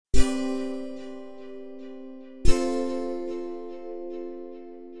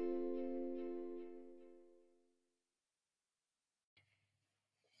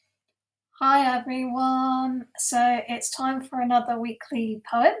Hi everyone. So it's time for another weekly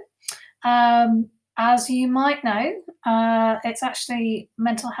poem. Um, as you might know, it's actually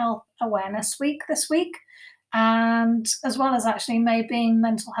Mental Health Awareness Week this week, and as well as actually May being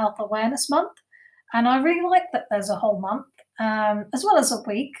Mental Health Awareness Month. And I really like that there's a whole month, as well as a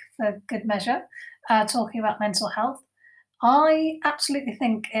week for good measure, talking about mental health. I absolutely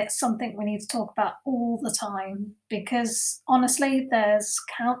think it's something we need to talk about all the time because honestly, there's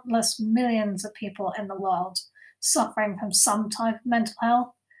countless millions of people in the world suffering from some type of mental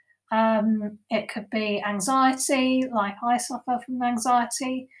health. It could be anxiety, like I suffer from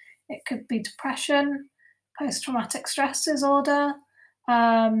anxiety. It could be depression, post traumatic stress disorder.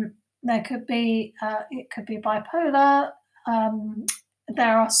 Um, it could be bipolar. Um,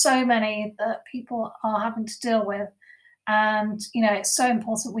 there are so many that people are having to deal with, and it's so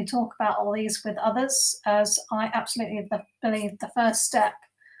important we talk about all these with others, as I absolutely believe the first step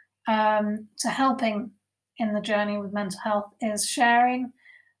to helping in the journey with mental health is sharing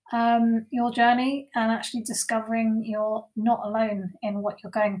your journey and actually discovering you're not alone in what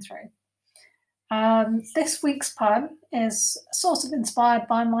you're going through. This week's poem is sort of inspired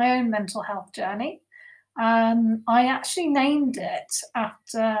by my own mental health journey. I actually named it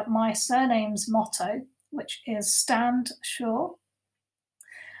after my surname's motto, which is Stand Sure.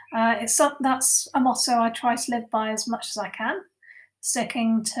 That's a motto I try to live by as much as I can,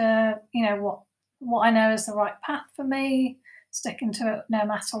 sticking to what I know is the right path for me, sticking to it no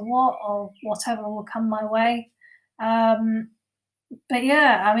matter what or whatever will come my way. Um, but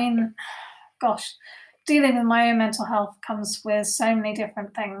yeah, I mean, gosh, dealing with my own mental health comes with so many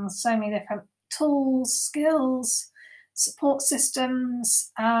different things, so many different tools, skills, support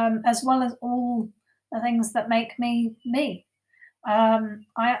systems, as well as all the things that make me me. I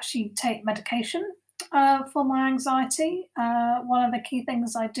actually take medication for my anxiety. One of the key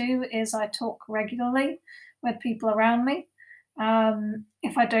things I do is I talk regularly with people around me.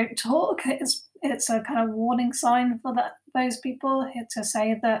 If I don't talk, it's a kind of warning sign for those people to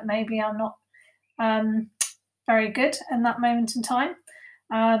say that maybe I'm not um, very good in that moment in time.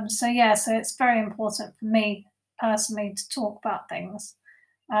 So it's very important for me personally to talk about things.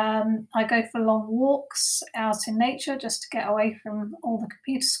 I go for long walks out in nature just to get away from all the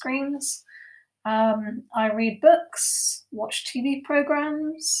computer screens. I read books, watch TV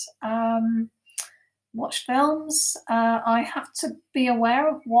programs, watch films. I have to be aware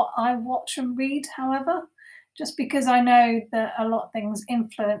of what I watch and read, however, just because I know that a lot of things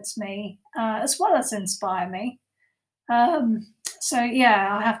influence me as well as inspire me. So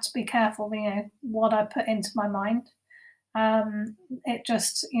I have to be careful, what I put into my mind. It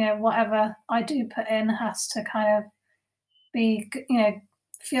just, whatever I do put in has to kind of be,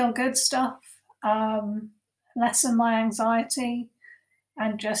 feel good stuff, lessen my anxiety,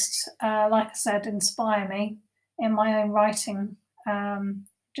 and just, like I said, inspire me in my own writing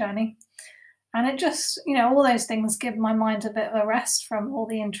journey. And it just, all those things give my mind a bit of a rest from all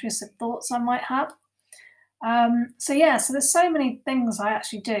the intrusive thoughts I might have. So there's so many things I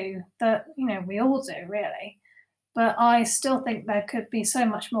actually do that, we all do really, but I still think there could be so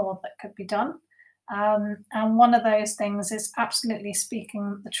much more that could be done. And one of those things is absolutely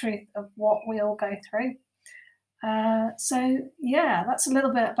speaking the truth of what we all go through. That's a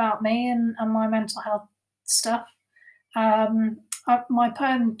little bit about me and my mental health stuff. My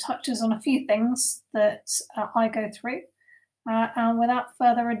poem touches on a few things that I go through. And without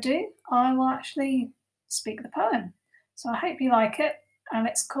further ado, I will actually speak the poem. So I hope you like it, and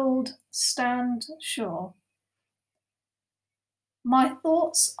it's called Stand Sure. My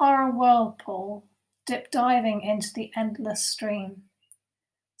thoughts are a whirlpool, dip diving into the endless stream.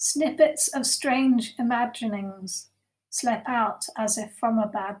 Snippets of strange imaginings slip out as if from a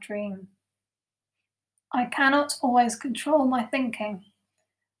bad dream. I cannot always control my thinking.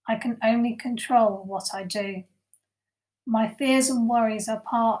 I can only control what I do. My fears and worries are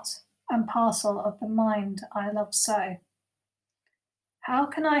part and parcel of the mind I love so. How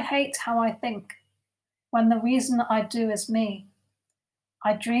can I hate how I think when the reason I do is me?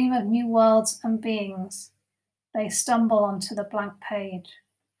 I dream of new worlds and beings. They stumble onto the blank page.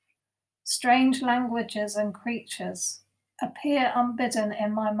 Strange languages and creatures appear unbidden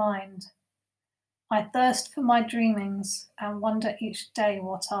in my mind. I thirst for my dreamings and wonder each day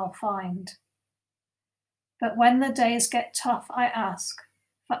what I'll find. But when the days get tough, I ask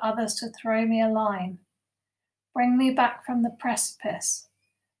for others to throw me a line. Bring me back from the precipice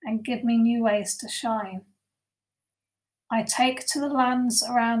and give me new ways to shine. I take to the lands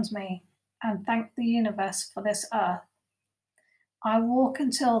around me and thank the universe for this earth. I walk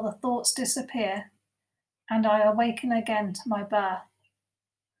until the thoughts disappear and I awaken again to my birth.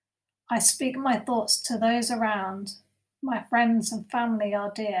 I speak my thoughts to those around. My friends and family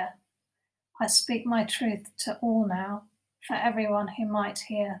are dear. I speak my truth to all now, for everyone who might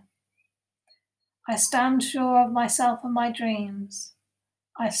hear. I stand sure of myself and my dreams.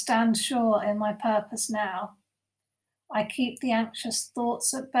 I stand sure in my purpose now. I keep the anxious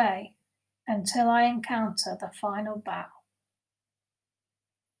thoughts at bay until I encounter the final bow.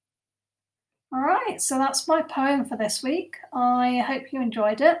 All right, so that's my poem for this week. I hope you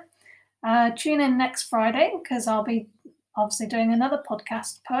enjoyed it. Tune in next Friday because I'll be obviously doing another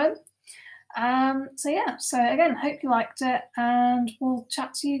podcast poem. So again, hope you liked it, and we'll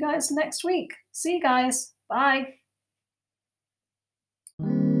chat to you guys next week. See you guys. Bye.